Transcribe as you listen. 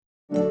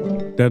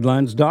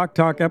Deadline's Doc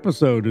Talk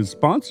episode is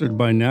sponsored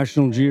by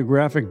National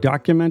Geographic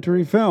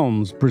Documentary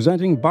Films,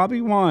 presenting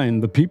Bobi Wine,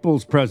 the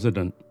People's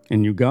President.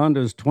 In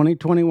Uganda's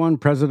 2021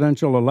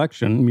 presidential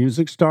election,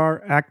 music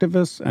star,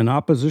 activist, and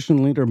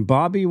opposition leader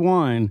Bobi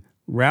Wine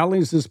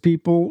rallies his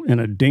people in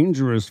a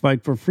dangerous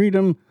fight for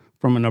freedom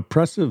from an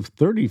oppressive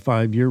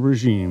 35-year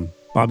regime.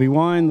 Bobi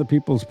Wine, the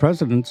People's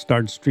President,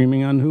 starts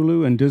streaming on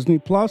Hulu and Disney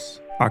Plus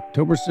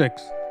October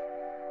 6th.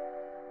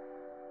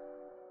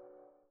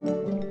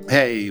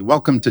 Hey,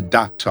 welcome to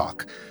Doc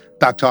Talk.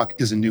 Doc Talk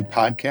is a new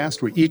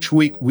podcast where each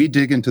week we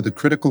dig into the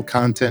critical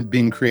content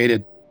being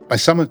created by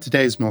some of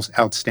today's most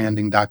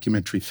outstanding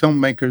documentary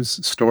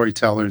filmmakers,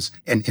 storytellers,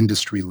 and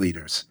industry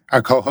leaders.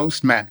 Our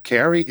co-host, Matt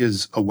Carey,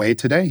 is away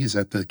today. He's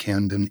at the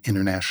Camden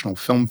International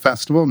Film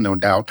Festival, no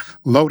doubt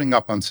loading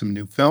up on some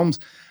new films.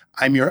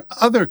 I'm your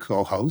other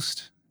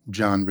co-host,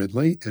 John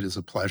Ridley. It is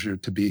a pleasure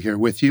to be here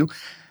with you.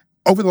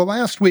 Over the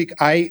last week,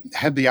 I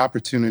had the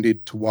opportunity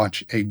to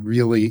watch a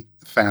really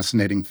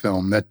fascinating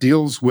film that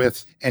deals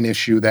with an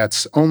issue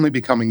that's only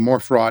becoming more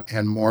fraught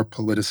and more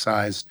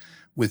politicized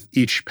with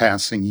each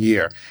passing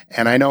year.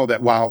 And I know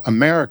that while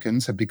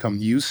Americans have become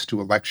used to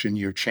election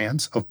year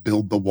chants of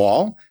build the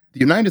wall, the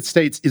United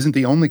States isn't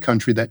the only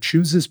country that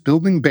chooses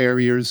building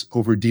barriers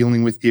over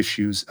dealing with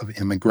issues of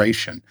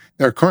immigration.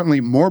 There are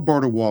currently more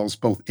border walls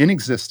both in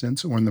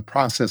existence or in the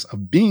process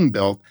of being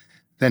built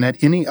than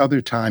at any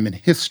other time in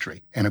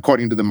history. And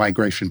according to the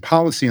Migration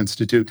Policy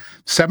Institute,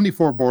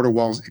 74 border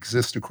walls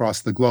exist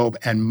across the globe,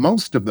 and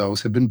most of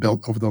those have been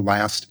built over the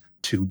last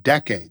 2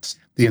 decades.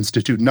 The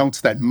Institute notes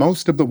that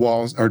most of the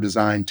walls are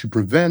designed to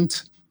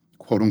prevent,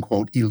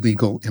 quote-unquote,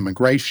 illegal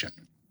immigration.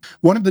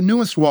 One of the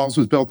newest walls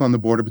was built on the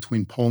border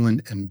between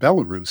Poland and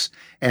Belarus,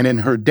 and in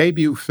her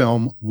debut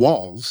film,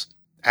 Walls,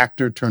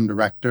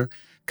 actor-turned-director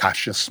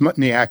Kasia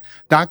Smutniak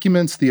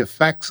documents the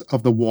effects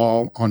of the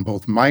wall on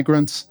both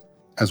migrants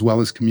as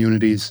well as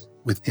communities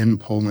within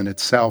Poland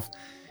itself.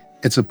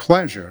 It's a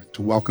pleasure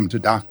to welcome to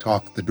Doc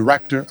Talk the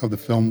director of the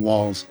film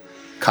Walls,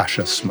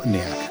 Kasia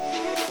Smutniak.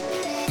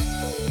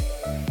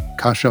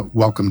 Kasia,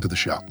 welcome to the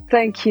show.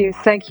 Thank you.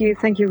 Thank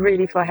you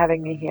really for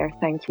having me here.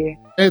 Thank you.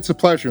 It's a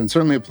pleasure, and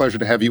certainly a pleasure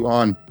to have you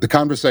on. The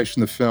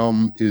conversation, the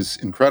film, is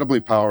incredibly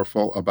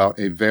powerful about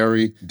a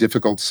very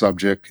difficult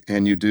subject,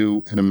 and you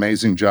do an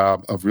amazing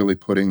job of really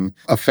putting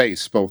a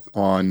face both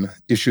on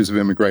issues of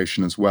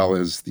immigration as well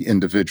as the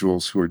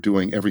individuals who are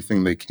doing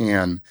everything they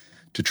can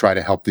to try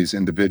to help these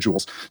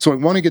individuals. So I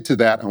want to get to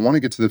that. I want to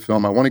get to the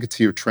film. I want to get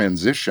to your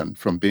transition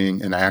from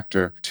being an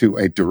actor to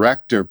a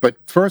director. But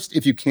first,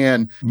 if you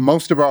can,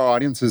 most of our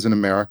audience is in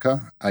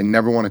America. I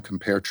never want to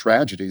compare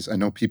tragedies. I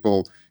know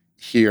people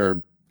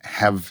here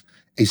have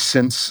a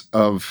sense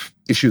of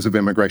issues of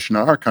immigration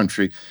in our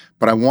country,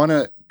 but I want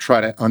to try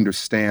to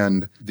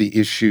understand the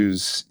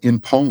issues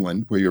in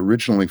Poland, where you're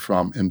originally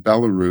from, in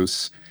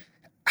Belarus,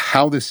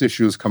 how this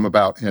issue has come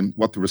about and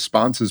what the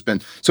response has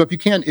been. So if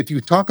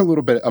you talk a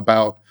little bit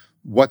about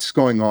what's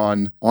going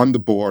on the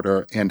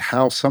border and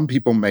how some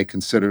people may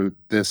consider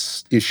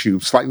this issue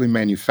slightly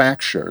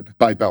manufactured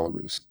by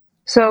Belarus.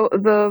 So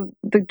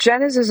the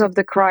genesis of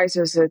the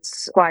crisis,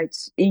 it's quite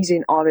easy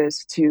and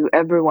obvious to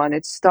everyone.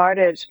 It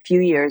started a few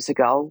years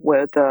ago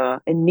with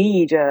a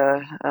need,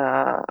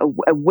 a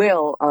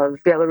will of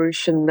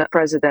Belarusian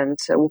President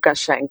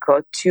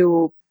Lukashenko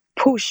to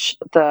push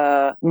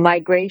the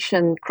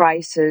migration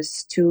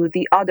crisis to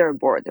the other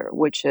border,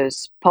 which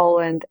is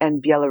Poland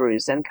and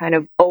Belarus, and kind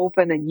of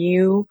open a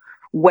new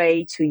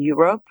way to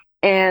Europe.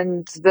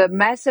 And the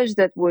message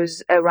that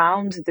was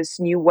around this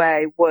new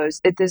way was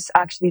it is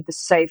actually the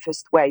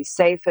safest way,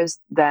 safest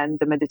than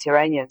the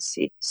Mediterranean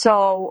Sea.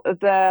 So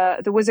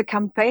there was a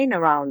campaign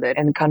around it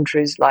in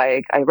countries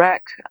like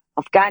Iraq,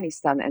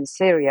 Afghanistan, and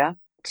Syria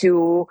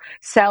to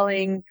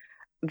selling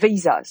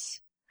visas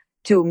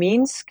to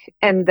Minsk,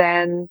 and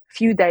then a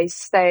few days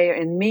stay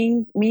in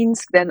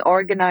Minsk, then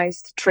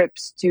organized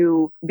trips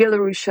to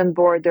Belarusian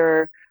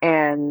border,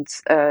 and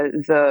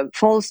the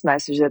false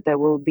message that there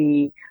will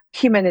be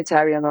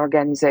humanitarian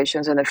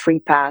organizations and a free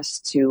pass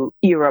to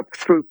Europe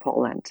through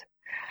Poland.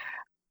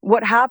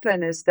 What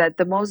happened is that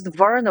the most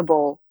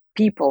vulnerable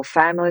people,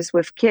 families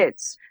with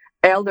kids,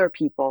 elder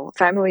people,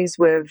 families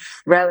with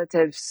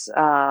relatives,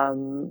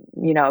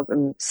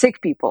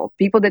 sick people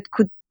that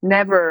could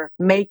never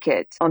make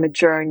it on a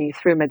journey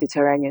through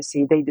Mediterranean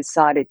Sea, they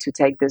decided to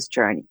take this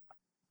journey.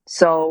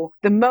 So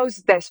the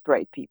most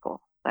desperate people,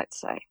 let's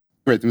say.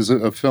 Right. There was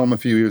a film a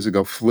few years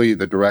ago, Flee.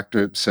 The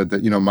director said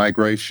that,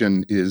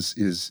 migration is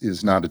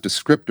not a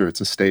descriptor,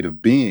 it's a state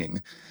of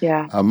being.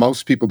 Yeah.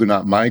 Most people do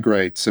not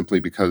migrate simply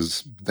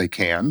because they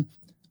can,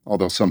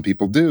 although some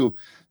people do.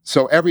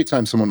 So every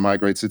time someone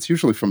migrates, it's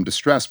usually from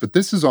distress, but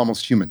this is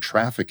almost human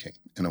trafficking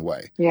in a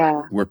way.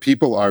 Yeah. Where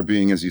people are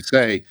being, as you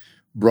say,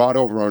 brought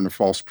over under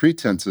false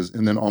pretenses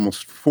and then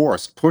almost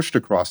pushed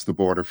across the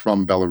border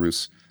from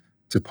Belarus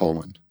to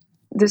Poland.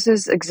 This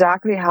is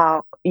exactly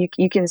how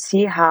you can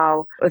see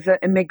how the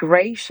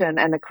immigration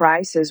and the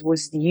crisis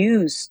was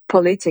used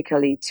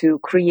politically to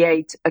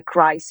create a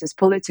crisis,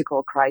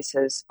 political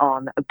crisis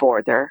on a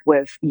border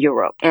with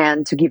Europe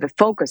and to give a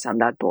focus on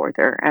that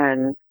border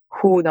and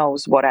who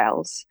knows what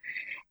else.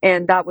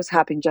 And that was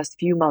happening just a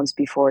few months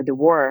before the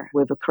war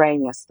with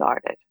Ukraine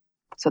started.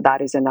 So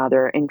that is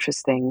another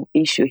interesting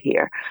issue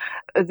here.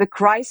 The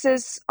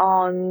crisis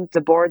on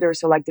the border,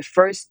 so like the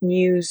first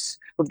news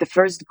with the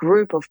first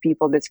group of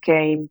people that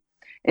came,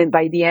 and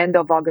by the end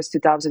of August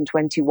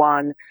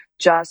 2021,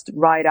 just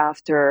right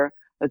after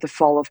the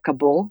fall of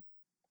Kabul,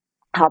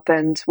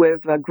 happened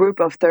with a group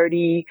of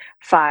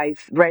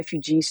 35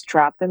 refugees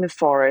trapped in the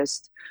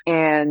forest.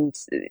 And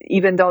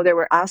even though they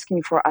were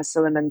asking for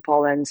asylum in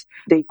Poland,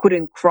 they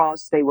couldn't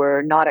cross, they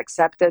were not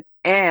accepted,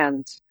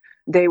 and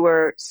they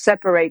were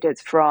separated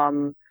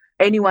from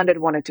anyone that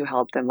wanted to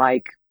help them,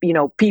 like,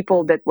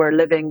 people that were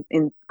living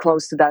in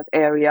close to that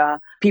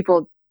area,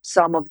 people,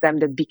 some of them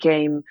that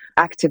became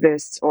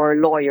activists or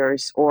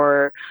lawyers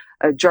or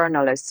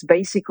journalists.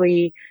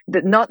 Basically,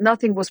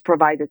 nothing was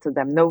provided to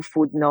them. No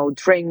food, no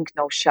drink,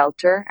 no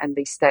shelter. And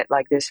they stayed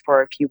like this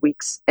for a few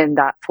weeks in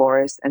that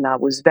forest. And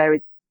that was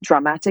very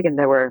dramatic. And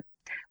there were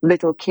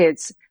little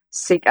kids,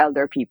 sick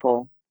elder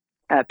people,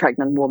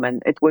 pregnant women.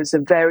 It was a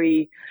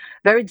very,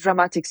 very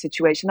dramatic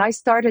situation. I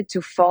started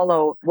to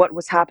follow what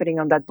was happening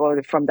on that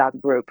border from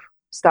that group.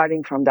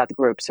 Starting from that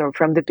group, so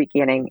from the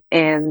beginning.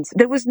 And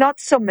there was not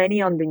so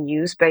many on the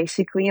news,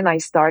 basically, and I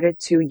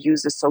started to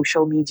use the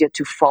social media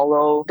to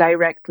follow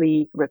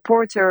directly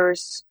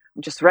reporters,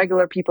 just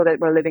regular people that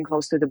were living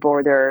close to the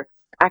border,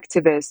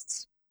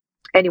 activists,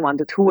 anyone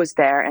who was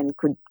there and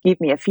could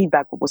give me a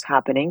feedback what was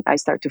happening. I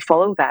started to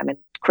follow them and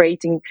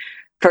creating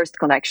first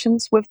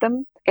connections with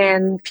them.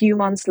 And a few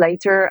months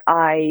later,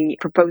 I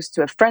proposed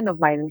to a friend of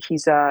mine.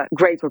 He's a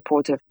great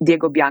reporter,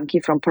 Diego Bianchi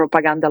from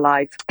Propaganda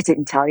Live. It's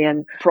an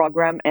Italian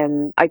program.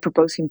 And I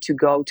proposed him to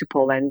go to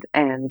Poland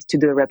and to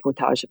do a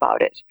reportage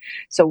about it.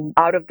 So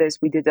out of this,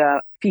 we did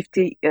a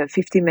 50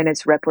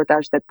 minutes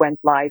reportage that went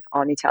live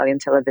on Italian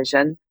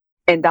television.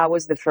 And that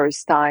was the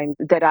first time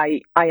that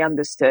I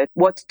understood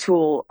what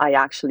tool I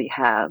actually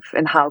have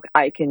and how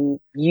I can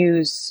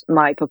use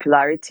my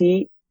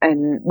popularity,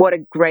 and what a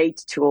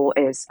great tool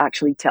is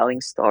actually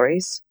telling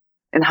stories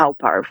and how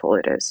powerful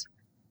it is.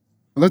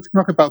 Let's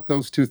talk about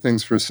those two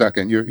things for a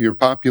second. Your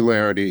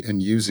popularity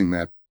and using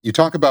that. You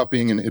talk about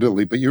being in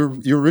Italy, but you're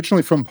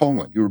originally from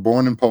Poland. You were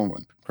born in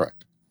Poland,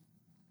 correct?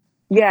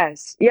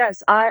 Yes.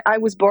 I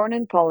was born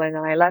in Poland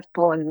and I left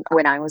Poland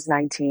when I was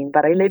 19,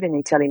 but I live in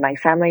Italy. My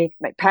family,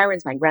 my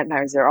parents, my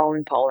grandparents, they're all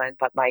in Poland,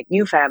 but my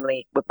new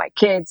family with my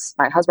kids,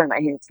 my husband, my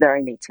kids, they're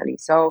in Italy.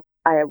 So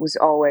I was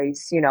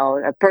always,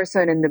 a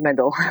person in the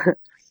middle.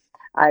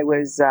 I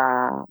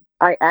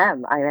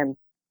am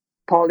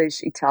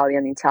Polish,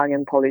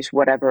 Italian, Polish,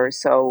 whatever.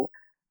 So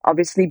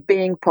obviously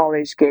being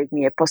Polish gave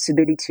me a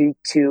possibility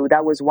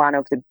that was one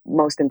of the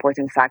most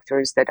important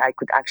factors that I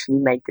could actually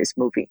make this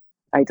movie.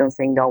 I don't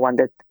think no one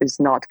that is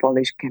not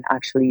Polish can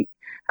actually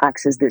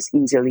access this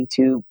easily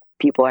to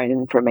people and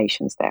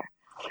informations there.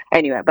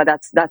 Anyway, but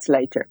that's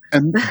later.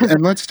 And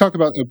let's talk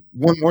about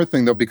one more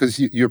thing, though, because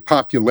your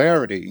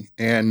popularity,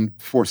 and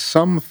for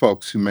some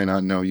folks who may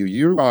not know you,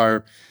 you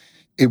are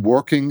a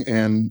working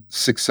and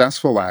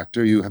successful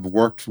actor. You have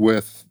worked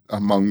with,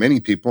 among many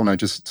people, and I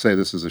just say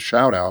this as a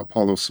shout out,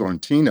 Paulo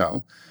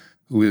Sorrentino,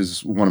 who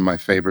is one of my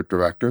favorite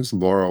directors.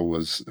 Laurel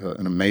was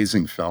an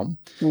amazing film.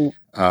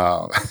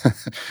 Uh,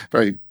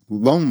 very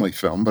lonely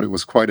film, but it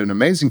was quite an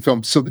amazing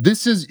film. So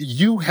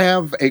you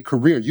have a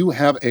career, you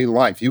have a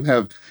life, you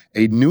have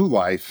a new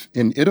life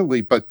in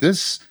Italy, but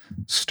this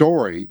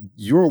story,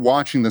 you're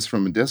watching this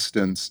from a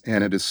distance,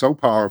 and it is so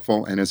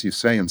powerful, and as you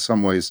say, in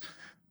some ways,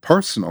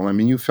 personal. I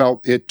mean, you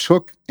felt it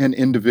took an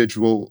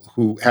individual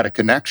who had a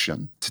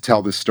connection to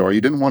tell this story.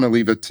 You didn't want to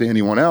leave it to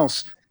anyone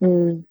else.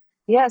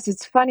 Yes,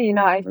 it's funny,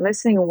 I'm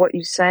listening to what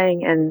you're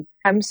saying, and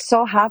I'm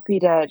so happy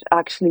that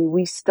actually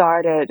we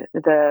started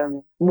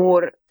the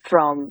Moor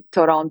from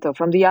Toronto,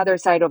 from the other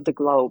side of the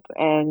globe.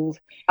 And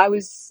I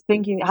was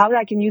thinking how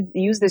I can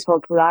use this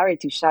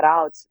popularity to shout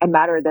out a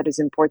matter that is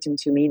important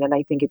to me, and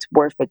I think it's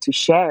worth it to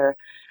share,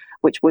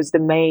 which was the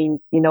main,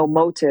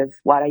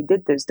 motive why I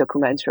did this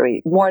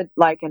documentary, more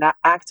like an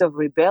act of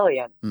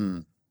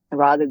rebellion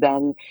rather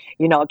than,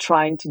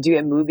 trying to do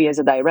a movie as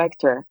a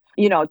director.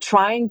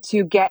 Trying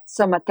to get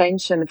some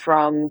attention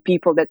from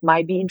people that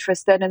might be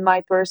interested in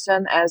my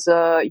person as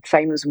a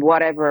famous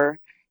whatever,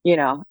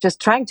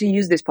 just trying to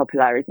use this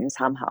popularity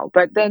somehow.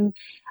 But then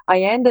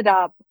I ended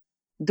up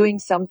doing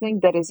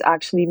something that is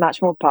actually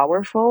much more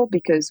powerful,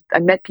 because I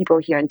met people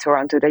here in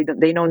Toronto.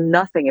 They know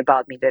nothing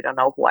about me. They don't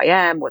know who I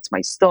am, what's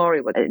my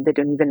story. They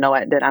don't even know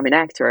that I'm an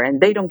actor,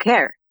 and they don't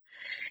care.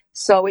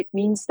 So it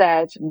means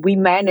that we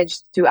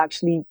managed to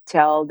actually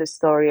tell the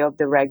story of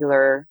the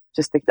regular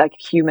just like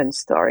a human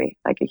story,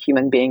 like a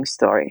human being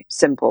story,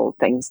 simple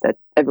things that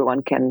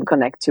everyone can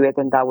connect to it.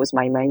 And that was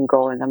my main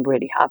goal. And I'm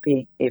really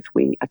happy if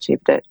we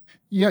achieved it.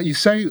 Yeah, you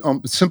say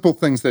simple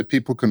things that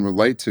people can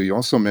relate to. You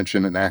also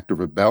mention an act of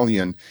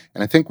rebellion.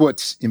 And I think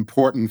what's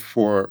important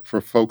for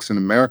folks in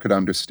America to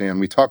understand,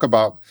 we talk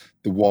about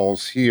the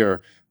walls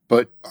here,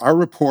 but our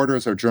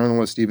reporters, our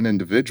journalists, even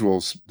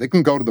individuals, they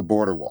can go to the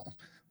border wall.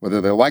 Whether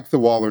they like the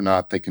wall or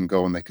not, they can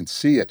go and they can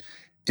see it.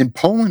 In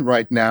Poland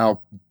right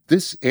now,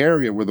 this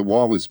area where the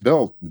wall is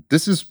built,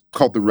 this is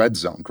called the red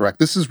zone, correct?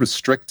 This is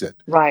restricted.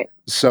 Right.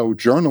 So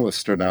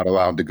journalists are not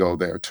allowed to go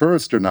there.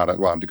 Tourists are not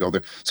allowed to go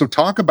there. So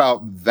talk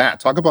about that.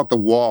 Talk about the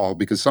wall,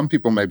 because some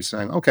people may be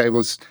saying, okay,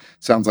 well, this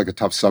sounds like a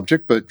tough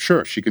subject, but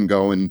sure, she can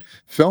go and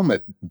film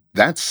it.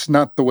 That's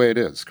not the way it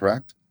is,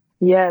 correct?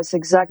 Yes,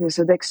 exactly.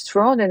 So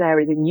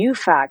the new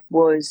fact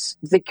was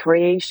the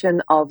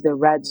creation of the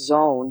red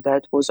zone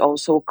that was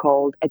also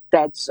called a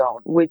dead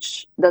zone,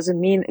 which doesn't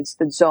mean it's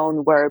the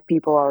zone where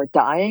people are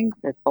dying,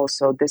 that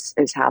also this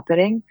is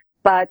happening,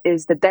 but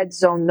is the dead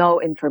zone, no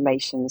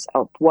informations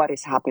of what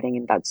is happening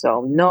in that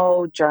zone.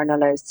 No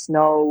journalists,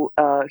 no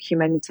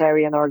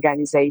humanitarian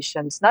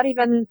organizations, not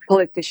even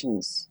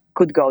politicians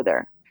could go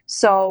there.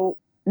 So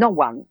no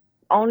one,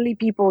 only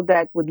people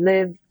that would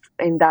live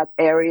in that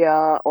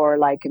area, or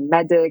like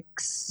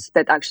medics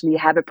that actually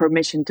have a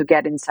permission to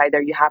get inside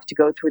there. You have to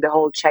go through the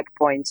whole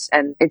checkpoints,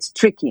 and it's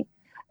tricky.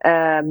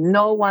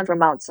 No one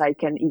from outside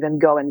can even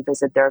go and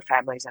visit their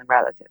families and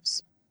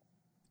relatives.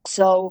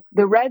 So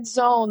the red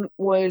zone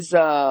was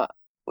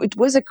it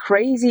was a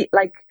crazy,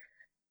 like,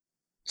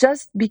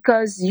 just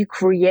because you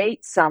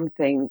create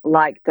something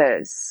like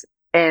this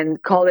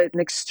and call it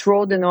an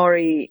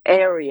extraordinary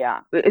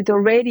area, it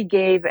already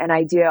gave an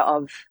idea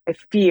of a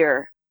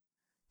fear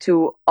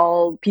to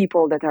all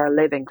people that are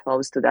living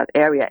close to that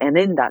area and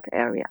in that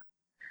area.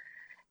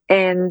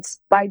 And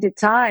by the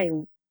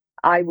time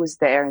I was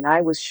there and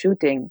I was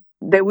shooting,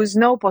 there was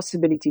no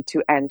possibility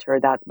to enter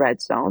that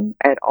red zone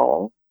at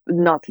all,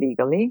 not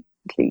legally,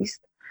 at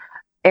least.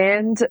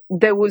 And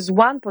there was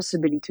one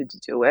possibility to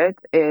do it,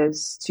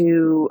 is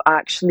to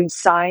actually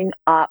sign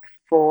up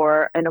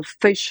for an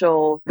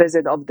official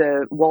visit of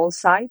the wall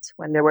site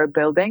when they were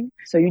building.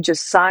 So you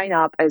just sign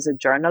up as a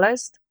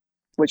journalist,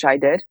 which I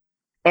did,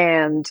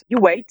 and you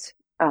wait.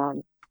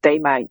 They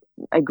might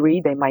agree,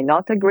 they might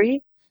not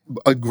agree.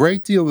 A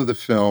great deal of the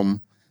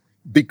film,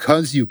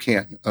 because you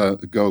can't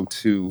go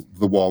to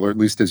the wall, or at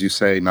least, as you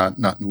say, not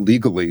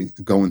legally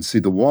go and see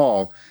the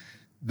wall,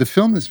 the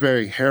film is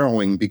very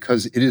harrowing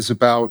because it is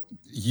about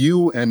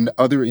you and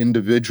other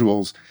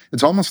individuals.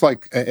 It's almost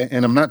like,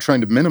 and I'm not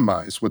trying to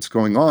minimize what's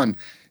going on,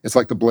 it's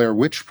like the Blair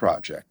Witch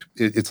Project.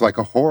 It's like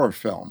a horror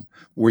film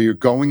where you're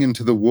going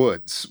into the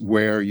woods,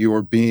 where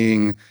you're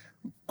being,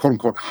 quote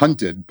unquote,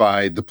 hunted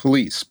by the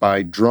police,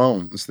 by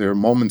drones. There are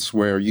moments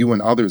where you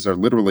and others are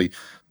literally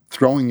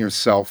throwing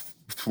yourself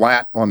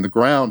flat on the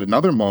ground.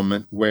 Another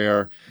moment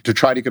where, to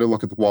try to get a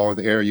look at the wall of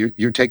the air,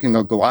 you're taking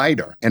a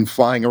glider and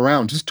flying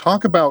around. Just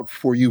talk about,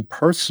 for you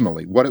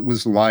personally, what it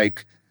was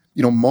like,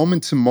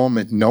 moment to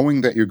moment,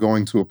 knowing that you're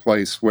going to a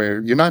place where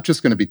you're not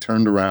just going to be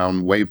turned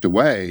around, waved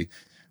away,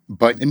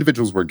 but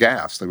individuals were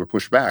gassed, they were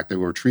pushed back, they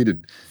were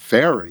treated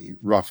very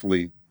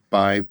roughly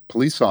by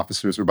police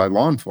officers or by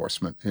law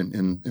enforcement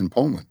in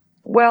Poland.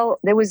 Well,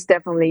 there was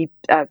definitely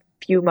a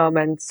few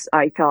moments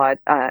I thought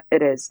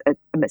it is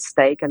a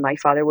mistake and my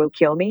father will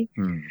kill me.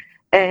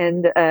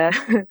 And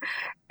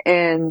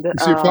and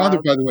So your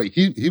father, by the way,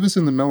 he was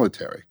in the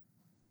military.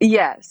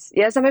 Yes,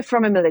 I'm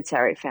from a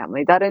military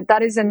family.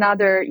 That is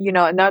another,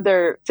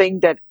 another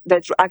thing that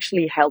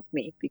actually helped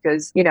me,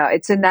 because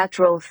it's a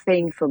natural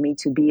thing for me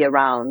to be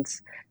around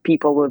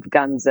people with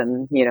guns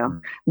and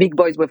big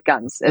boys with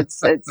guns.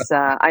 It's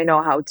I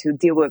know how to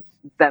deal with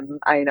them.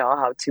 I know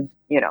how to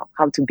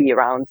how to be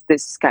around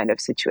this kind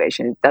of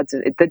situation.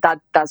 That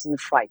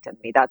doesn't frighten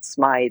me.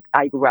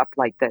 I grew up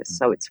like this,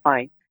 so it's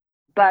fine.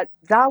 But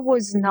that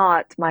was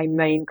not my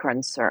main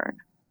concern.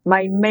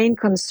 My main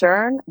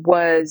concern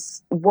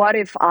was, what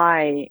if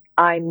I'm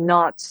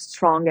not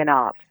strong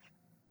enough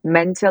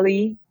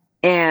mentally,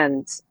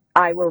 and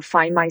I will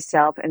find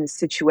myself in a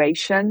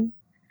situation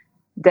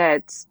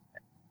that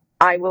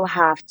I will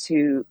have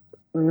to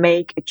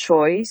make a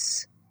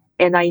choice,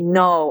 and I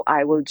know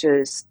I will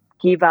just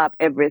give up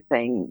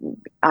everything.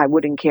 I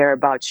wouldn't care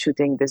about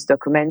shooting this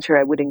documentary.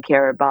 I wouldn't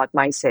care about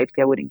my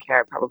safety. I wouldn't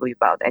care probably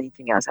about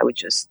anything else. I would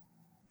just,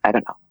 I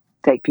don't know,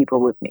 take people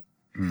with me.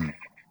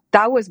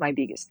 That was my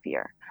biggest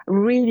fear.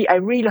 I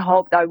really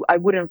hoped I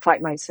wouldn't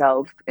find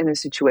myself in a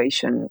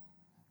situation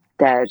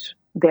that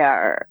there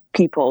are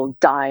people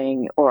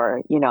dying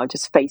or,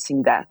 just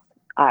facing death.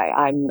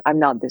 I'm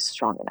not this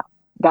strong enough.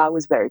 That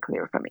was very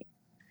clear for me.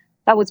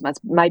 That was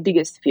my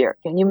biggest fear.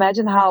 Can you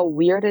imagine how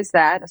weird is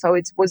that? So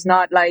it was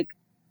not like,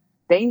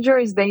 danger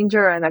is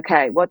danger, and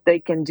okay, what they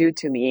can do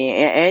to me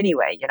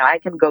anyway, I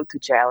can go to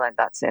jail and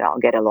that's it. I'll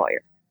get a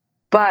lawyer.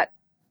 But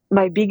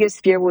my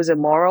biggest fear was a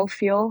moral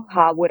fear.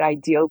 How would I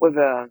deal with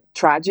a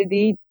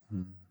tragedy?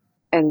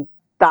 And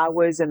that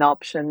was an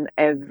option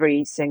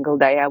every single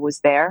day I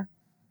was there.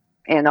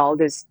 and all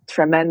this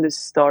tremendous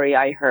story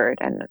I heard,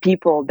 and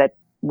people that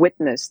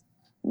witnessed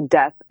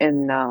death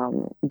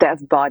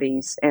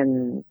bodies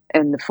in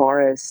the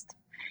forest,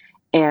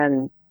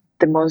 and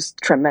the most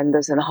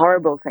tremendous and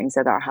horrible things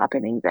that are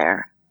happening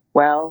there.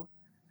 Well,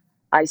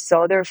 I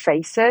saw their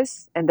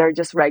faces, and they're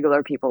just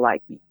regular people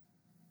like me.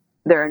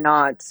 They're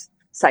not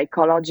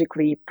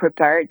psychologically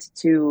prepared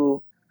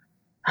to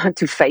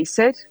to face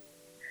it,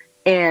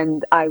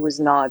 and I was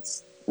not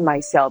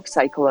myself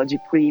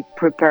psychologically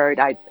prepared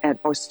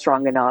or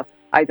strong enough.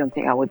 I don't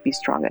think I would be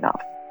strong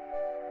enough.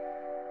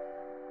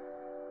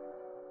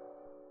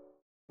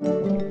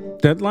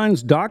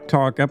 Deadline's Doc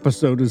Talk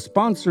episode is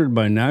sponsored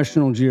by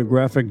National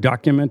Geographic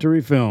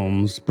Documentary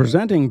Films,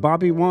 presenting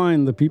Bobi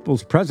Wine, the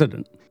People's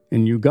President.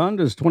 In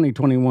Uganda's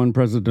 2021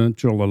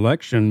 presidential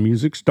election,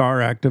 music star,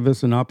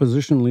 activist, and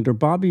opposition leader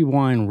Bobi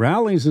Wine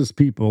rallies his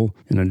people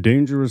in a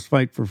dangerous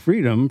fight for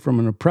freedom from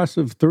an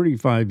oppressive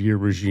 35-year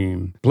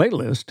regime.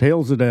 Playlist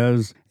hails it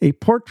as a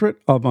portrait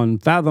of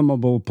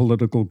unfathomable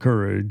political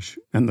courage,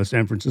 and the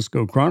San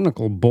Francisco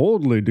Chronicle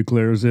boldly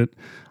declares it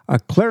a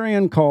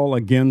clarion call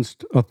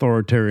against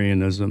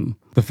authoritarianism.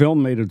 The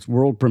film made its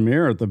world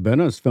premiere at the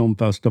Venice Film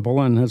Festival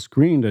and has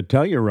screened at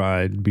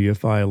Telluride,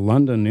 BFI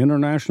London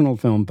International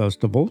Film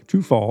Festival,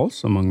 Two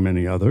Falls, among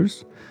many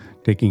others,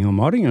 taking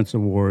home audience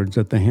awards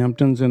at the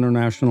Hamptons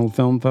International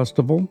Film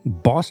Festival,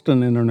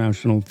 Boston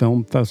International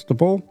Film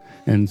Festival,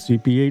 and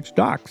CPH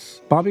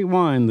Docs. Bobi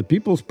Wine, the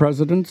People's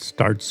President,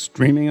 starts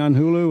streaming on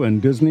Hulu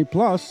and Disney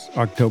Plus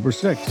October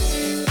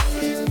 6th.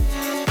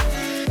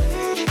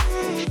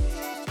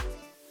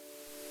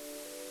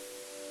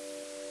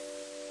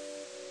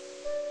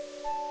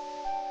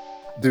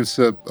 There's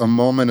a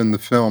moment in the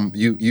film,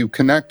 you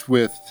connect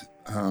with,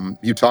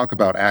 you talk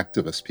about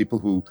activists, people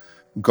who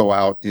go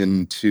out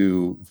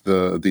into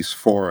these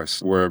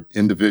forests where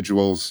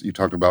individuals, you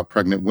talked about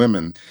pregnant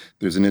women,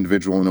 there's an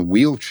individual in a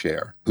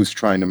wheelchair who's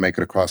trying to make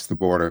it across the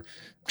border,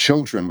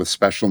 children with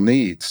special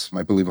needs,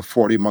 I believe a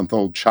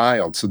 40-month-old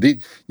child. So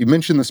you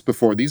mentioned this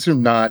before, these are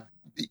not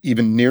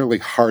even nearly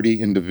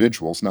hardy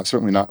individuals,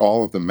 certainly not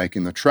all of them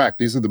making the trek.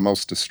 These are the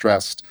most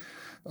distressed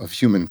of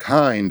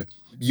humankind.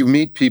 You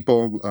meet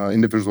people,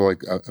 individuals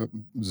like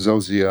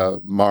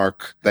Zozia,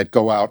 Mark, that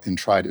go out and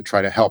try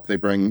to help. They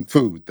bring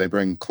food, they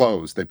bring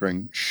clothes, they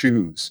bring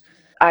shoes.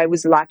 I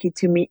was lucky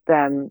to meet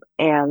them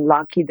and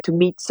lucky to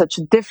meet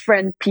such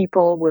different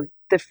people with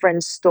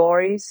different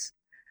stories,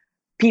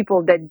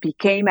 people that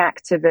became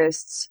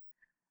activists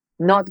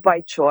not by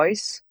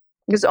choice.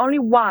 There's only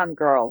one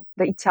girl,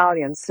 the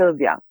Italian,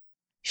 Silvia.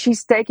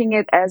 She's taking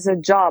it as a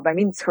job. I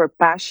mean, it's her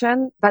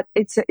passion, but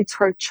it's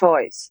her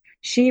choice.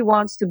 She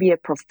wants to be a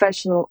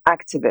professional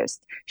activist.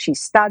 She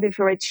studied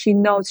for it. She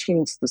knows she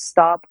needs to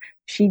stop.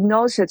 She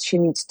knows that she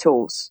needs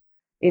tools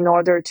in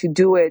order to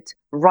do it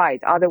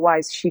right.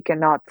 Otherwise, she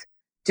cannot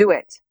do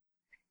it.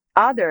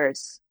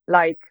 Others,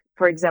 like,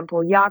 for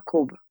example,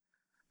 Jakub,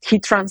 he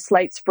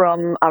translates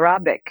from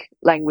Arabic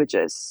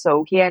languages.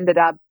 So he ended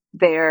up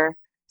there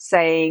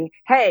saying,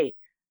 hey,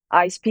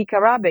 I speak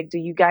Arabic. Do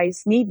you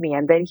guys need me?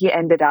 And then he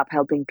ended up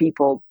helping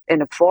people in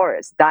the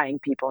forest, dying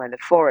people in the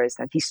forest.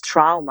 And his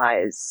trauma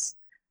is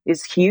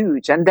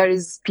huge. And there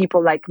is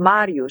people like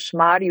Mariusz.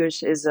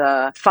 Mariusz is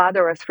a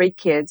father of 3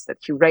 kids that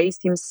he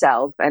raised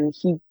himself, and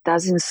he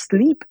doesn't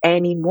sleep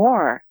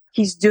anymore.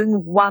 He's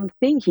doing one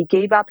thing. He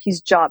gave up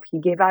his job. He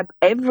gave up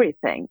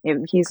everything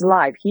in his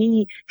life.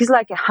 He's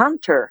like a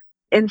hunter,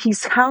 and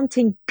he's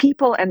hunting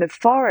people in the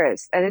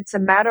forest. And it's a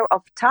matter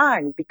of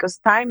time, because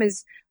time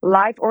is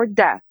life or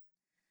death.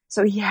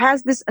 So he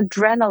has this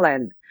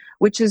adrenaline,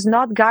 which is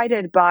not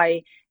guided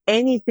by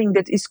anything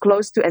that is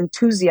close to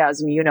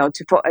enthusiasm,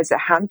 as a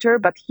hunter,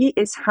 but he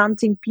is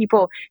hunting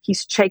people.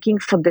 He's checking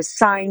for the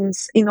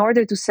signs in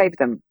order to save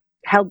them,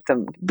 help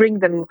them, bring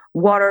them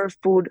water,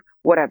 food,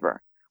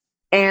 whatever.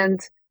 And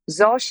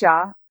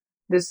Zosia,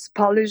 this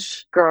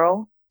Polish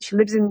girl, she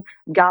lives in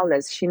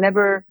Gales. She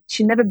never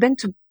been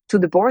to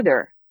the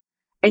border.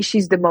 And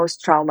she's the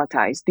most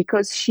traumatized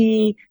because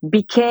she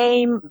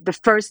became the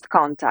first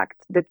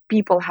contact that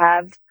people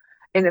have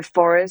in the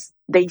forest.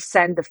 They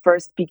send the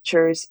first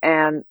pictures,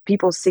 and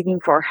people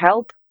seeking for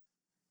help,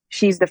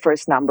 she's the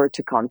first number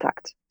to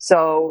contact.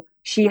 So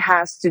she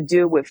has to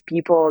do with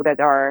people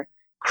that are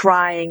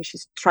crying.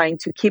 She's trying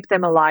to keep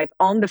them alive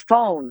on the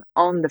phone.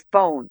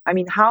 I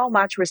mean, how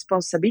much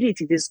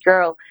responsibility this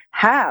girl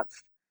have?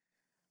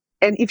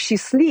 And if she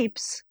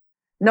sleeps,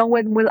 no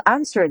one will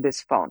answer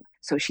this phone.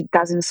 So she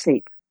doesn't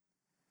sleep.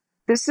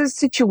 This is a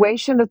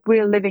situation that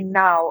we're living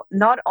now,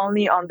 not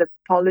only on the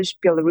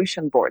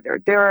Polish-Belarusian border.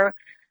 There are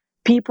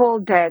people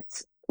that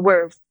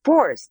were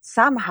forced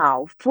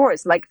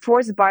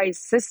by a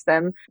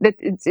system that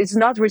it's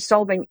not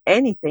resolving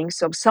anything.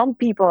 So some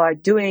people are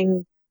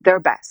doing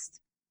their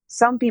best.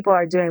 Some people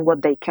are doing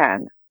what they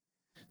can.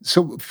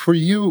 So for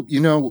you,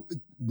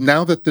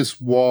 now that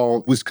this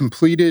wall was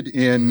completed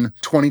in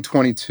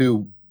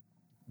 2022,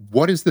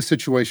 what is the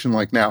situation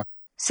like now?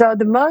 So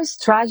the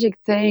most tragic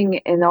thing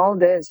in all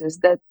this is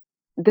that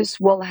this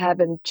wall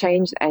haven't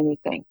changed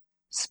anything.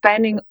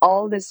 spending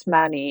all this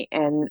money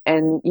and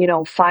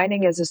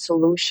finding as a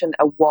solution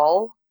a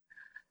wall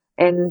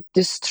and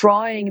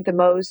destroying the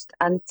most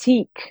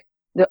antique,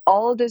 the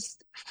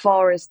oldest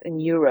forest in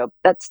Europe.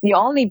 That's the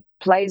only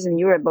place in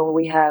Europe where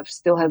we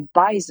still have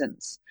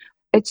bisons.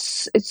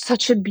 It's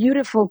such a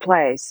beautiful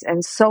place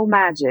and so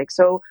magic.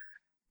 So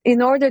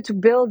in order to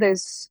build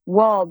this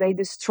wall, they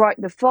destroyed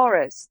the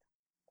forest.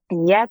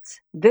 And yet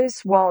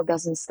this wall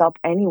doesn't stop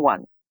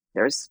anyone.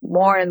 There's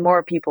more and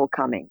more people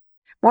coming.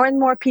 More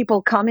and more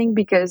people coming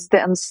because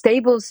the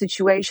unstable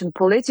situation,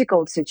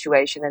 political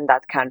situation in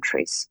that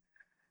countries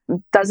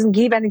doesn't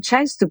give any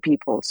chance to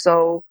people.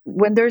 So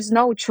when there's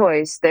no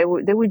choice, they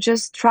would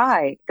just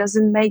try. It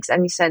doesn't make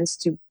any sense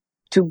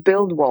to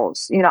build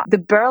walls.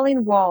 The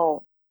Berlin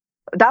Wall,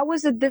 that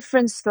was a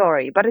different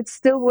story, but it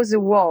still was a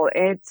wall.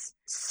 It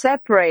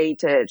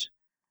separated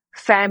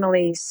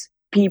families,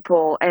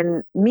 people,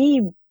 and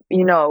me,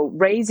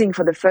 raising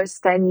for the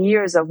first 10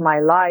 years of my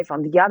life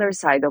on the other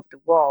side of the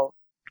wall.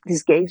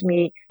 This gave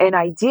me an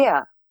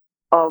idea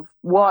of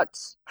what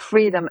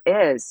freedom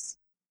is.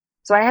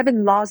 So I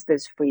haven't lost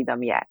this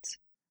freedom yet.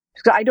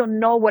 So I don't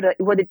know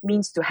what it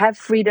means to have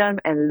freedom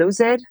and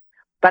lose it,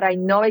 but I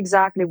know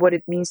exactly what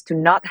it means to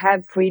not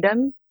have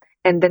freedom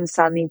and then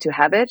suddenly to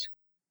have it.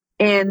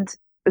 And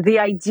the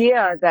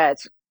idea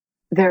that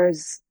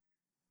there's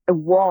a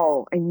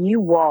wall, a new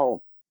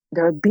wall,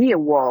 there'll be a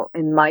wall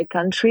in my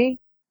country.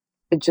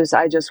 I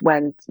just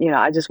went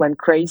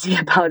crazy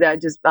about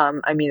it.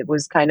 It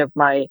was kind of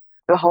the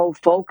whole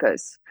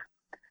focus.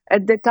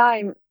 At the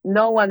time,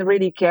 no one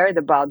really cared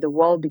about the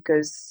wall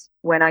because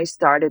when I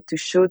started to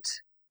shoot,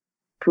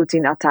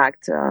 Putin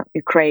attacked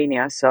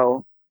Ukraine.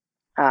 So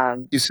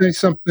You say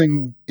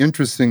something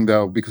interesting,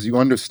 though, because you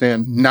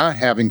understand not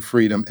having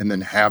freedom and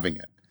then having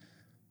it,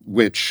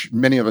 which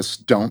many of us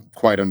don't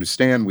quite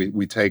understand.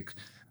 We take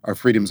our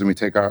freedoms and we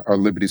take our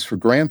liberties for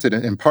granted.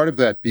 And part of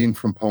that being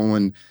from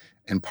Poland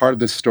and part of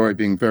this story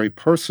being very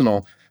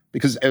personal,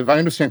 because if I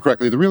understand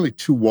correctly, there are really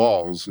two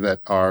walls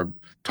that are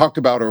talked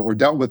about or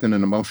dealt with in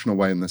an emotional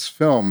way in this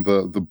film,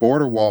 the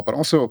border wall, but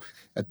also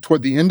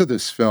toward the end of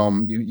this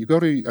film, you go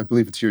to, I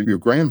believe it's your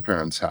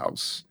grandparents'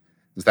 house.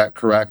 Is that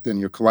correct? And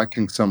you're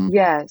collecting some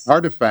yes.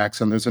 artifacts,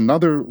 and there's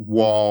another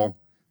wall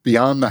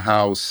beyond the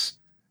house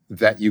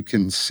that you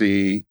can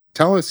see.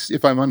 Tell us,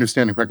 if I'm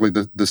understanding correctly,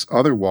 this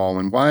other wall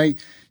and why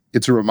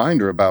it's a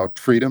reminder about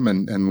freedom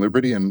and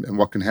liberty and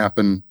what can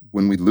happen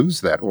when we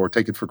lose that or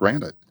take it for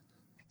granted.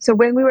 So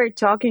when we were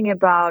talking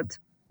about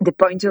the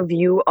point of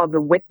view of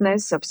a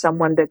witness, of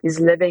someone that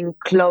is living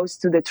close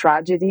to the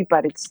tragedy,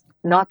 but it's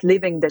not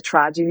living the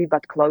tragedy,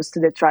 but close to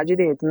the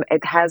tragedy,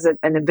 it has an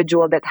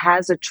individual that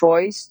has a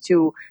choice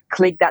to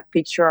click that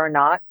picture or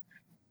not.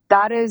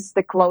 That is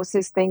the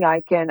closest thing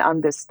I can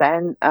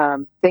understand,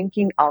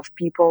 thinking of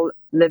people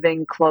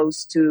living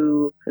close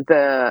to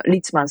the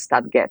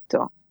Litzmannstadt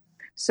ghetto.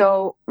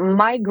 So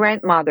my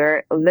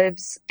grandmother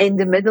lives in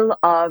the middle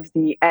of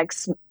the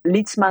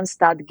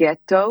ex-Litzmannstadt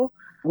ghetto,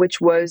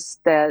 which was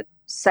the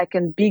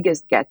second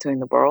biggest ghetto in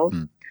the world,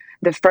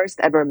 the first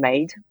ever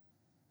made.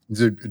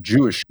 These are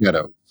Jewish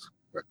ghettos,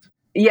 correct?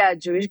 Yeah,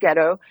 Jewish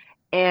ghetto.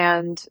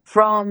 And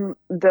from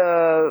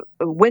the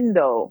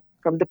window,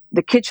 from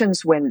the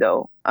kitchen's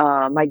window,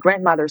 my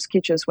grandmother's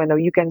kitchen's window,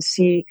 you can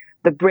see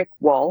the brick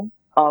wall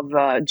of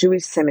a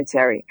Jewish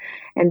cemetery.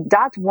 And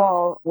that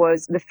wall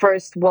was the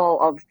first wall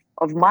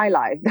of my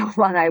life, the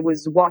one I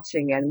was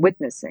watching and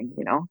witnessing.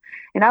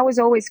 And I was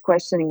always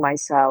questioning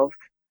myself,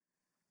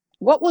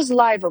 what was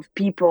life of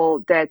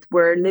people that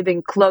were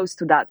living close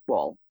to that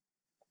wall?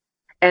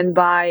 And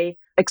by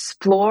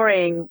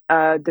exploring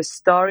the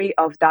story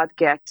of that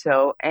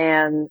ghetto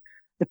and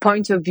the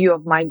point of view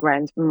of my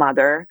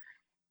grandmother,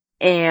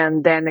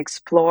 and then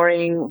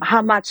exploring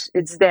how much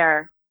it's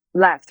there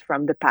left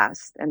from the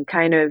past and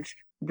kind of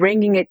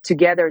bringing it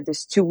together,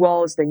 these two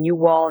walls, the new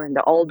wall and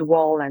the old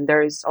wall. And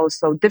there's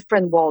also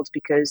different walls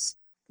because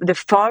the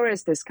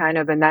forest is kind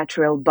of a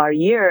natural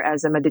barrier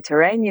as a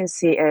Mediterranean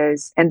Sea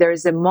is. And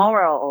there's a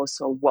moral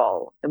also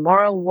wall. The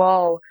moral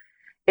wall,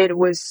 it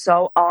was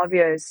so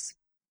obvious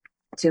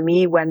to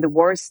me when the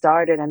war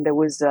started and there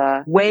was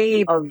a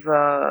wave of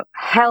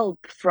help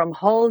from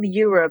whole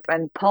Europe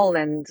and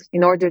Poland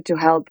in order to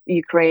help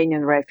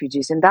Ukrainian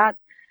refugees. And that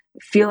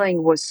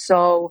feeling was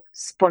so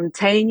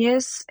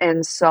spontaneous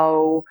and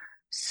so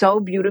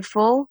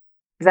beautiful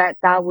that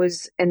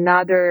was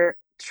another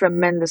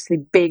tremendously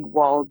big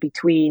wall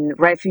between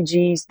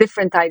refugees,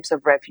 different types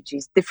of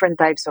refugees, different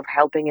types of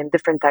helping, and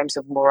different types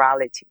of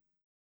morality.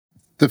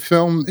 The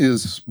film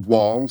is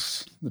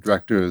Walls. The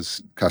director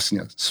is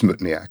Kasia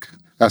Smutniak.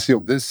 Kasia,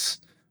 this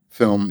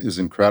film is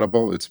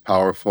incredible. It's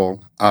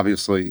powerful.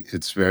 Obviously,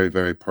 it's very,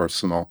 very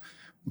personal.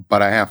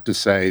 But I have to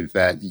say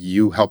that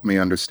you helped me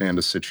understand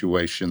a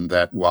situation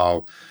that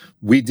while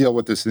we deal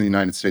with this in the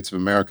United States of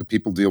America,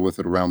 people deal with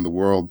it around the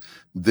world.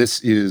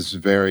 This is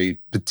very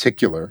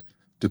particular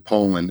to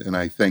Poland. And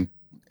I think,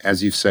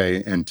 as you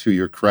say, and to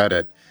your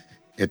credit,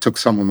 it took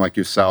someone like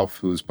yourself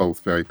who's both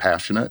very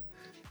passionate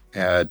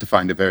to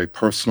find a very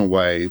personal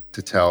way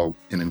to tell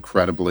an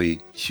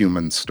incredibly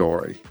human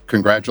story.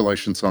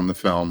 Congratulations on the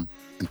film,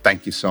 and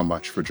thank you so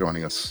much for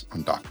joining us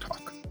on Doc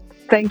Talk.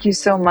 Thank you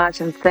so much,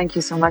 and thank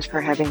you so much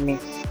for having me.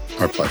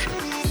 Our pleasure.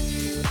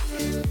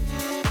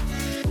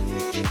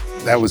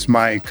 That was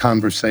my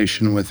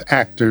conversation with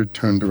actor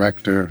turned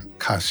director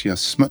Kasia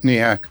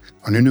Smutniak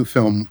on her new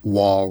film,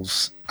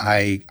 Walls.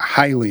 I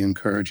highly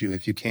encourage you,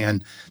 if you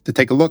can, to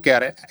take a look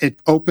at it. It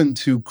opened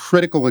to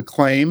critical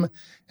acclaim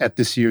at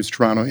this year's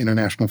Toronto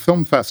International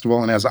Film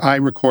Festival. And as I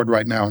record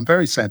right now, I'm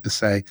very sad to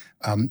say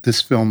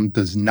this film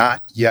does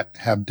not yet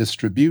have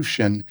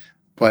distribution.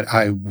 But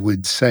I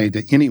would say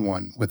to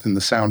anyone within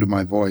the sound of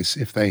my voice,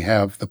 if they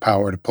have the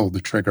power to pull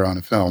the trigger on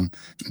a film,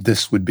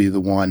 this would be the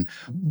one.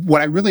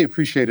 What I really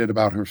appreciated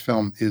about her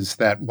film is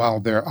that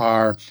while there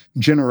are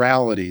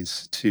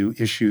generalities to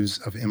issues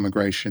of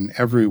immigration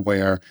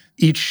everywhere,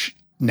 each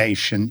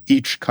nation,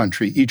 each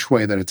country, each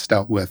way that it's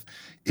dealt with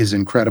is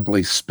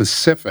incredibly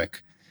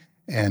specific.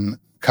 And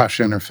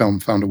Kasia in her film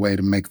found a way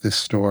to make this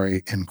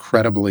story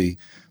incredibly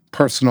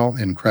personal,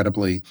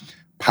 incredibly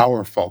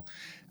powerful.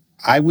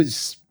 I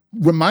was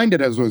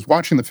reminded as I was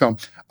watching the film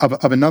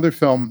of another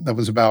film that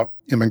was about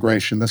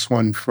immigration, this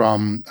one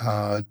from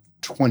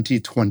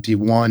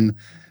 2021,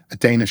 a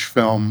Danish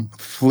film,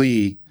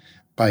 Flee,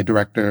 by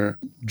director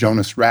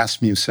Jonas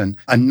Rasmussen.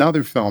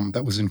 Another film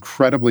that was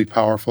incredibly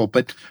powerful,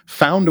 but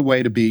found a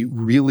way to be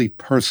really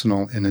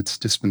personal in its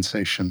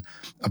dispensation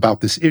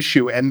about this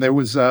issue. And there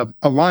was a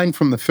line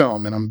from the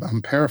film, and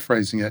I'm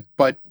paraphrasing it,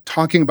 but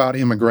talking about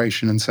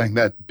immigration and saying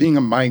that being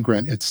a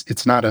migrant,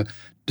 it's not a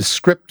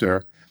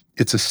descriptor,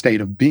 it's a state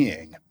of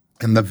being.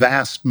 And the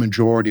vast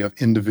majority of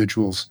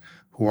individuals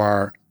who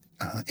are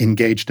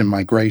engaged in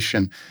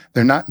migration,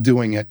 they're not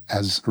doing it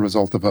as a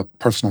result of a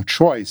personal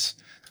choice,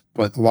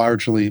 but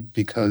largely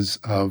because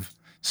of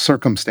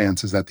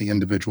circumstances that the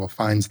individual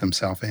finds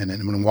themselves in.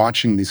 And when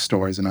watching these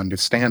stories and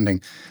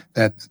understanding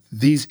that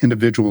these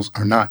individuals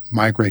are not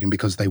migrating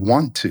because they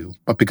want to,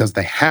 but because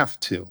they have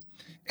to,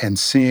 and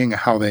seeing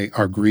how they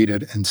are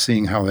greeted and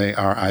seeing how they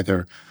are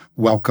either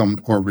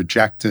welcomed or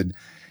rejected,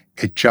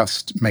 it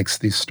just makes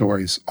these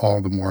stories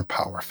all the more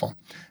powerful.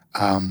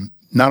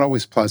 Not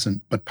always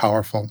pleasant, but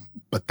powerful.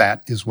 But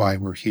that is why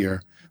we're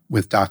here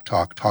with Doc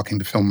Talk, talking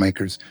to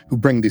filmmakers who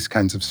bring these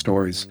kinds of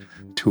stories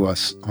to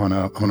us on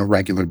a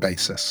regular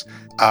basis.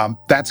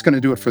 That's going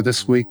to do it for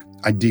this week.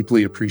 I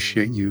deeply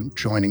appreciate you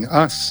joining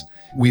us.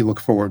 We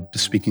look forward to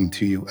speaking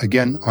to you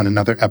again on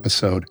another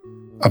episode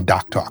of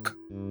Doc Talk.